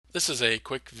This is a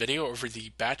quick video over the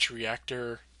batch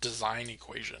reactor design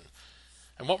equation.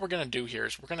 And what we're going to do here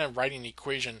is we're going to write an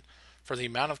equation for the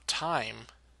amount of time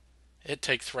it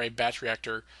takes for a batch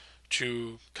reactor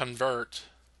to convert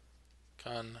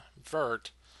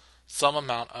some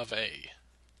amount of A.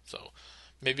 So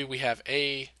maybe we have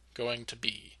A going to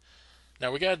B.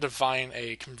 Now we got to define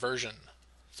a conversion.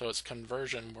 So it's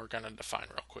conversion we're going to define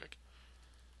real quick.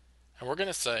 And we're going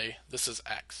to say this is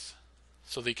X.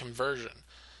 So the conversion.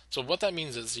 So what that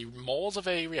means is the moles of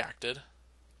A reacted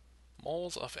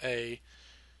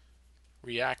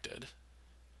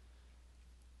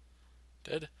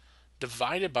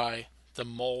divided by the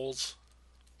moles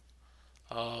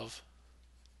of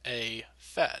A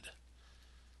fed.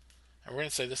 And we're going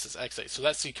to say this is XA. So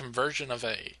that's the conversion of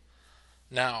A.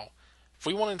 Now, if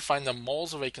we wanted to find the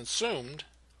moles of A consumed,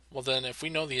 well then if we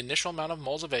know the initial amount of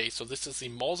moles of A, so this is the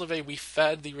moles of A we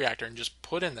fed the reactor and just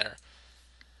put in there,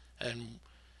 and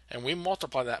we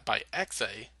multiply that by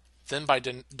XA, then by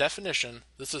definition,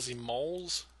 this is the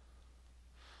moles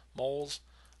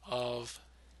of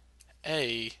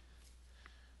A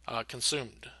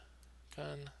consumed,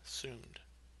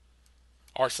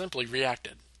 or simply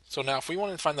reacted. So now if we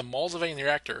want to find the moles of A in the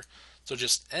reactor, so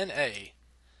just Na,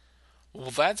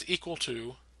 well that's equal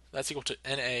to Na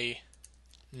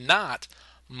not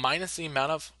minus the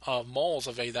amount of moles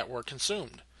of A that were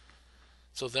consumed.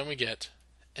 So then we get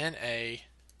Na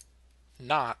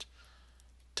not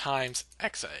times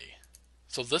XA.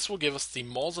 So this will give us the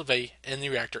moles of A in the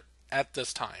reactor at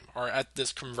this time, or at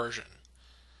this conversion.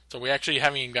 So we actually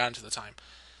haven't even gotten to the time.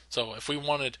 So if we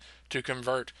wanted to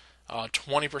convert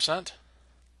 20%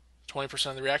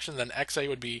 of the reaction, then XA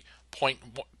would be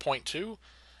 0.2,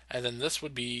 and then this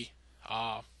would be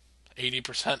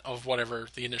 80% of whatever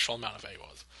the initial amount of A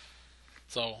was.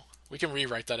 So we can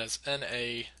rewrite that as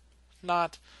Na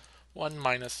not 1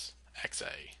 minus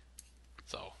XA.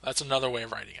 So that's another way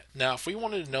of writing it. Now if we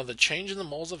wanted to know the change in the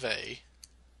moles of A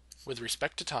with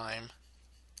respect to time,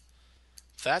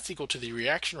 that's equal to the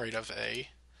reaction rate of A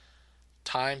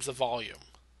times the volume.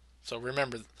 So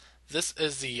remember, this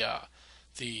is the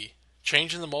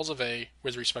change in the moles of A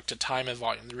with respect to time and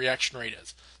volume. The reaction rate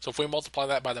is. So if we multiply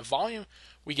that by the volume,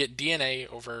 we get dNA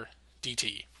over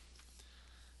dt.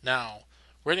 Now,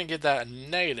 we're going to get that a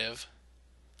negative,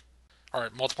 or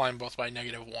multiplying both by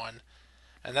 -1,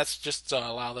 and that's just to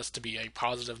allow this to be a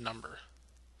positive number.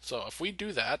 So if we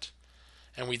do that,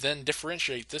 and we then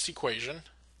differentiate this equation,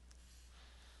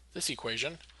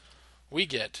 we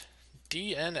get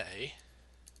dNA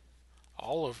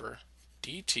all over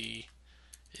dt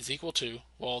is equal to,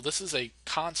 well, this is a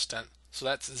constant, so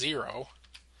that's 0.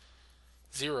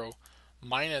 0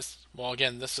 minus, well,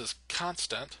 again, this is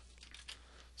constant,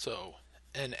 so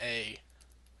Na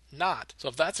not. So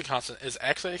if that's a constant, is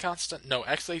XA a constant? No,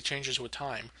 XA changes with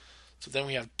time. So then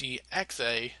we have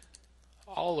dXA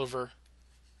all over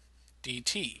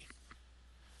dt.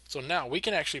 So now we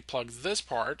can actually plug this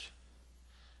part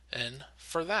in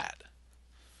for that.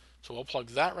 So we'll plug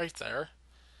that right there.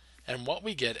 And what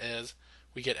we get is,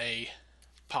 we get a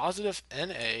positive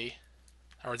Na,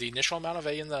 or the initial amount of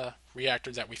A in the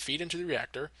reactor that we feed into the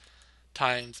reactor,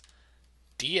 times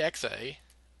dXA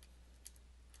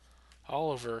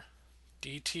all over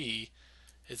dt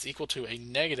is equal to a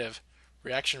negative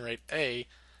reaction rate A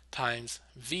times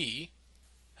V.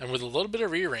 And with a little bit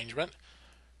of rearrangement,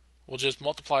 we'll just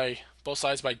multiply both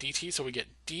sides by dt, so we get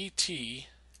dt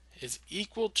is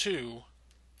equal to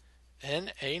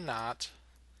Na naught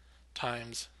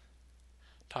times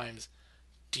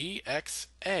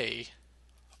dxa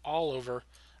all over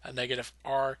a negative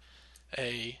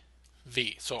RAV.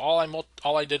 So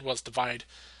all I did was divide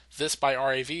this by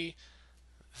RAV,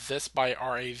 this by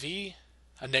RAV,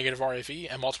 a negative RAV,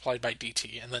 and multiplied by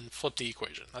dt, and then flip the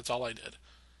equation. That's all I did.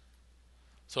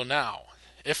 So now,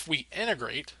 if we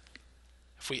integrate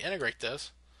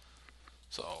this,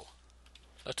 so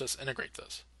let us integrate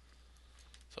this.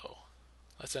 So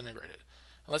let's integrate it.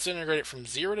 And let's integrate it from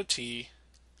 0 to t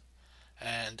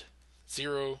and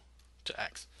 0 to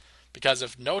x. Because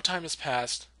if no time has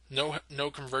passed, no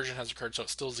conversion has occurred, so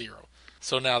it's still 0.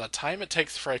 So now the time it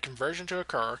takes for a conversion to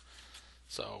occur,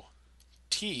 so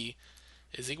t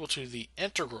is equal to the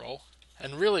integral,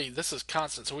 and really this is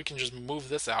constant, so we can just move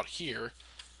this out here.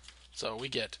 So we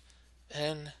get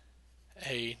Na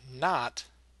naught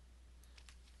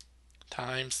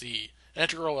times the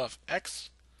integral of x,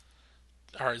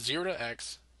 or 0 to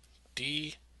x,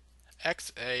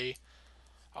 dxa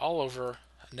all over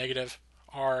a negative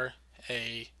RA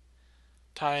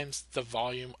times the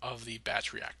volume of the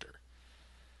batch reactor.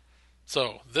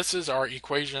 So this is our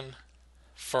equation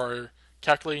for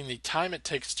calculating the time it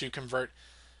takes to convert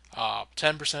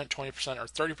 10%, 20%, or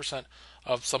 30%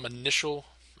 of some initial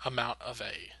amount of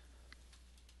A.